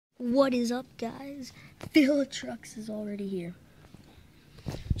What is up, guys? Phil Trucks is already here.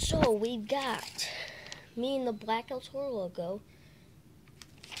 So we've got me and the Blackouts Horror logo.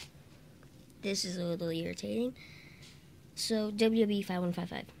 This is a little irritating. So WWE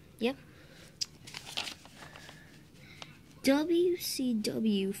 5155. Yep.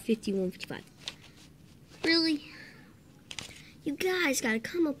 WCW 5155. Really? You guys gotta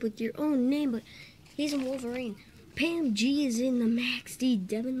come up with your own name, but he's in Wolverine. Pam G is in the Max D.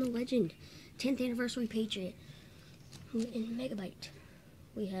 Devin the Legend. 10th Anniversary Patriot. In Megabyte.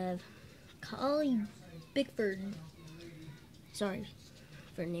 We have Collie Bickford. Sorry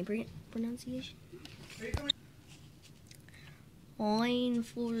for name pronunciation. Lane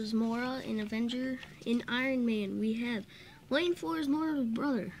Flores Mora in Avenger. In Iron Man, we have Lane Flores Mora's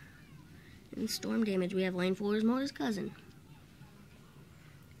brother. In Storm Damage, we have Lane Flores Mora's cousin.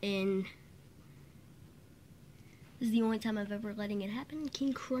 And this is the only time I've ever letting it happen.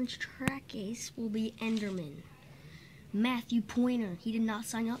 King Crunch Track Ace will be Enderman. Matthew Pointer, he did not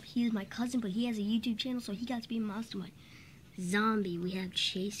sign up. He is my cousin, but he has a YouTube channel, so he got to be a mastermind. Zombie, we have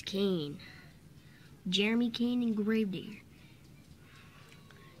Chase Kane. Jeremy Kane and Gravedigger.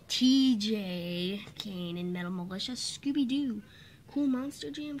 TJ Kane in Metal Militia. Scooby-Doo. Cool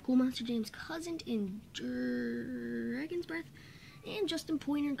Monster Jam's cousin in Dragon's Breath. And Justin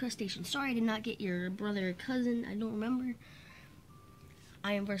Pointer and Crustacean. Sorry I did not get your brother or cousin. I don't remember.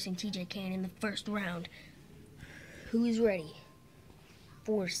 I am versing TJ Kane in the first round. Who is ready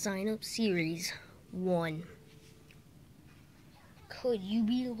for Sign Up Series 1? Could you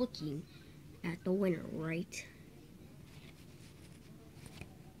be looking at the winner right?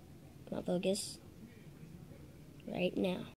 Come on, focus. Right now.